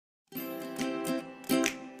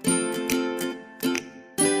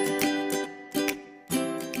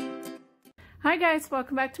Hi guys,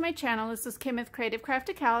 welcome back to my channel. This is Kim with Creative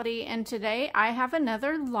Crafticality, and today I have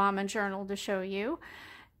another llama journal to show you.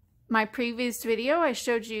 My previous video I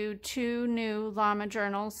showed you two new llama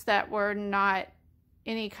journals that were not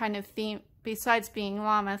any kind of theme besides being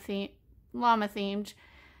llama themed.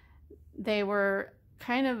 They were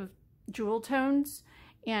kind of jewel tones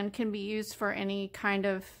and can be used for any kind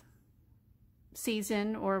of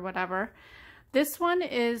season or whatever. This one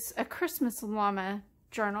is a Christmas llama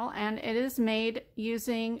journal, and it is made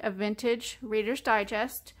using a vintage Reader's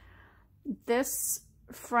Digest. This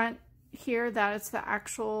front here, that is the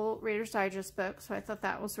actual Reader's Digest book, so I thought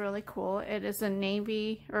that was really cool. It is a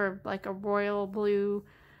navy or like a royal blue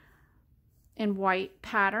and white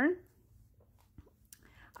pattern.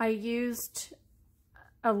 I used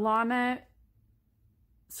a llama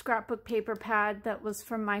scrapbook paper pad that was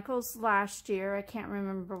from Michael's last year. I can't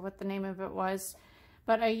remember what the name of it was.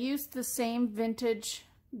 But I used the same vintage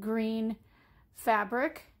green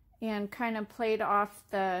fabric and kind of played off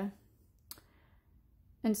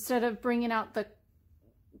instead of bringing out the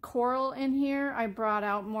coral in here, I brought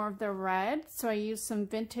out more of the red. So I used some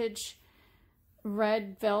vintage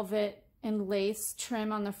red velvet and lace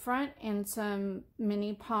trim on the front and some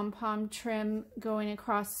mini pom-pom trim going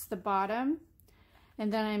across the bottom.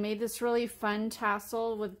 And then I made this really fun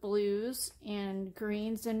tassel with blues and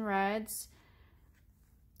greens and reds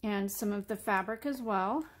and some of the fabric as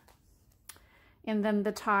well. And then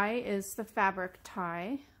the tie is the fabric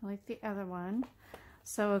tie, like the other one.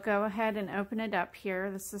 So we'll go ahead and open it up here.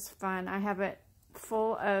 This is fun. I have it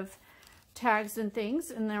full of tags and things,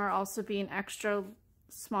 and there will also be an extra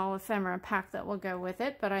small ephemera pack that will go with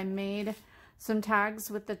it. But I made some tags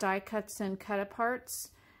with the die cuts and cut aparts,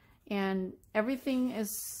 and everything is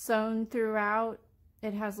sewn throughout.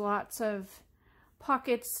 It has lots of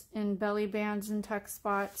pockets and belly bands and tuck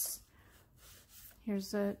spots.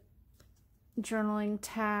 Here's a journaling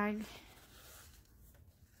tag.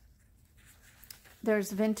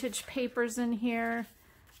 There's vintage papers in here,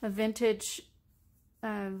 a vintage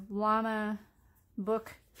llama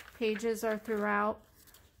book pages are throughout,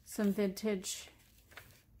 some vintage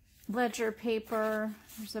ledger paper.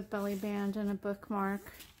 There's a belly band and a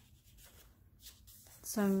bookmark,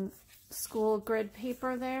 some school grid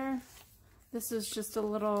paper there. This is just a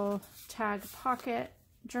little tag pocket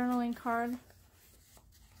journaling card.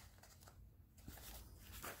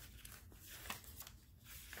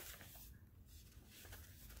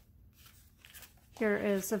 Here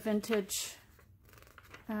is a vintage,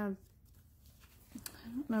 I don't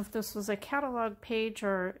know if this was a catalog page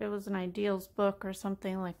or it was an ideals book or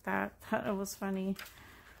something like that. Thought it was funny.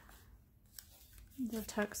 The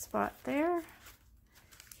tuck spot there.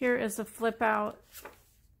 Here is a flip out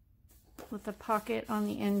with a pocket on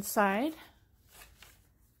the inside.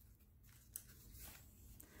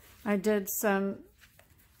 I did some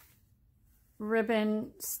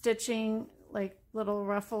ribbon stitching, like little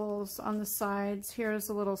ruffles on the sides. Here's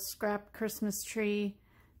a little scrap Christmas tree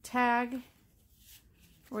tag,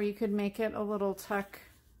 or you could make it a little tuck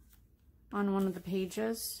on one of the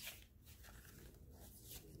pages.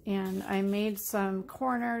 And I made some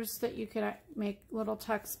corners that you could make little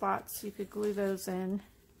tuck spots. You could glue those in.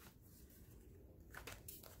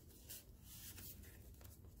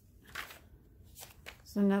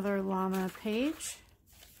 There's another llama page.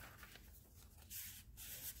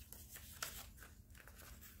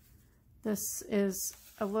 This is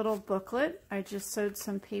a little booklet. I just sewed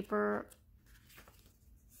some paper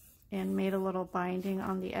and made a little binding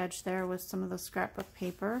on the edge there with some of the scrapbook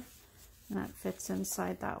paper. And that fits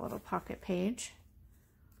inside that little pocket page.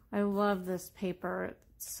 I love this paper.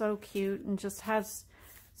 It's so cute and just has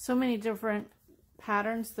so many different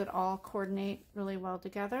patterns that all coordinate really well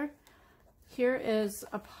together. Here is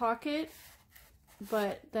a pocket,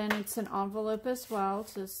 but then it's an envelope as well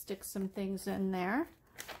to stick some things in there.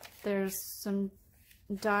 There's some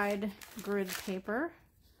dyed grid paper.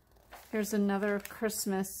 Here's another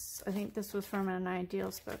Christmas, I think this was from an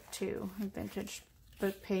ideals book too, a vintage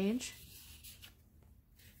book page.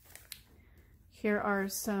 Here are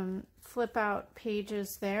some flip out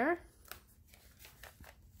pages there.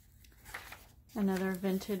 Another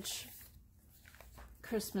vintage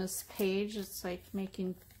Christmas page. It's like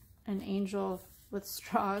making an angel with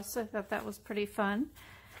straws. I thought that was pretty fun.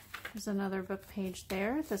 There's another book page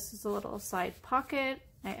there. This is a little side pocket.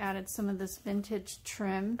 I added some of this vintage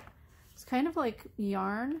trim. It's kind of like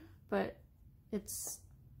yarn, but it's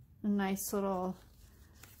a nice little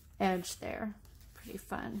edge there. Pretty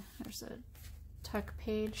fun. There's a tuck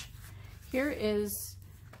page. Here is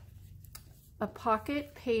a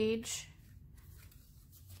pocket page,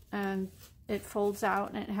 and it folds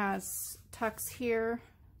out and it has tucks here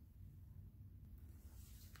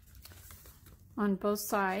on both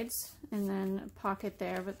sides, and then a pocket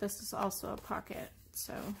there, but this is also a pocket,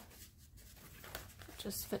 so it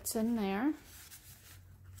just fits in there.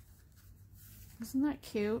 Isn't that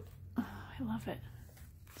cute? Oh, I love it.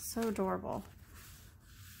 So adorable.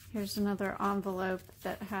 Here's another envelope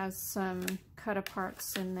that has some cut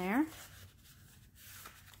aparts in there.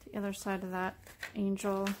 The other side of that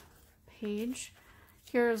angel page.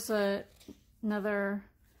 Here's another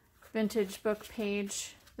vintage book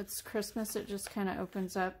page that's Christmas. It just kind of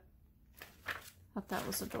opens up. Thought that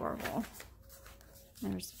was adorable.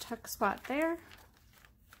 There's a tuck spot there.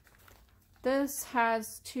 This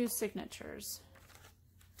has 2 signatures.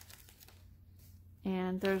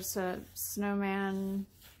 And there's a snowman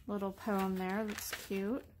little poem there that's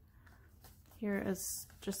cute. Here is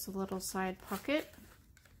just a little side pocket.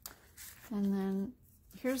 And then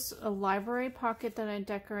here's a library pocket that I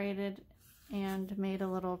decorated and made a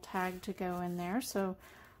little tag to go in there. So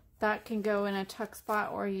that can go in a tuck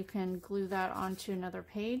spot, or you can glue that onto another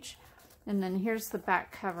page. And then here's the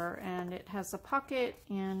back cover, and it has a pocket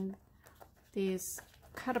and these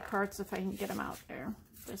cut aparts, if I can get them out there.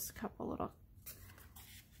 Just a couple little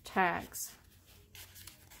tags.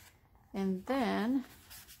 And then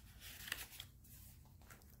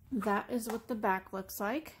that is what the back looks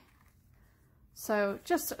like. So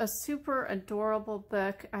just a super adorable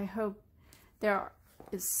book. I hope there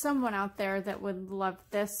is someone out there that would love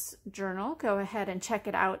this journal. Go ahead and check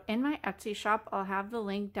it out in my Etsy shop. I'll have the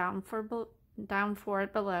link down for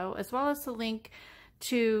it below, as well as the link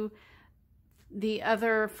to the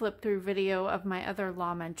other flip through video of my other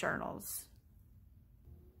llama journals.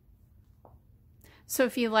 So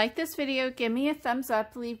if you like this video, give me a thumbs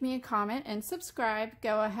up, leave me a comment, and subscribe.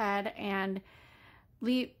 Go ahead and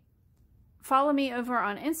follow me over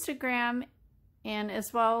on Instagram, and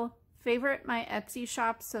as well favorite my Etsy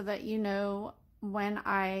shop so that you know when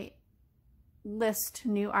I list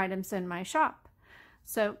new items in my shop.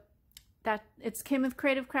 So it's Kim with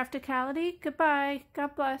Creative Crafticality. Goodbye.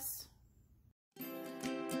 God bless.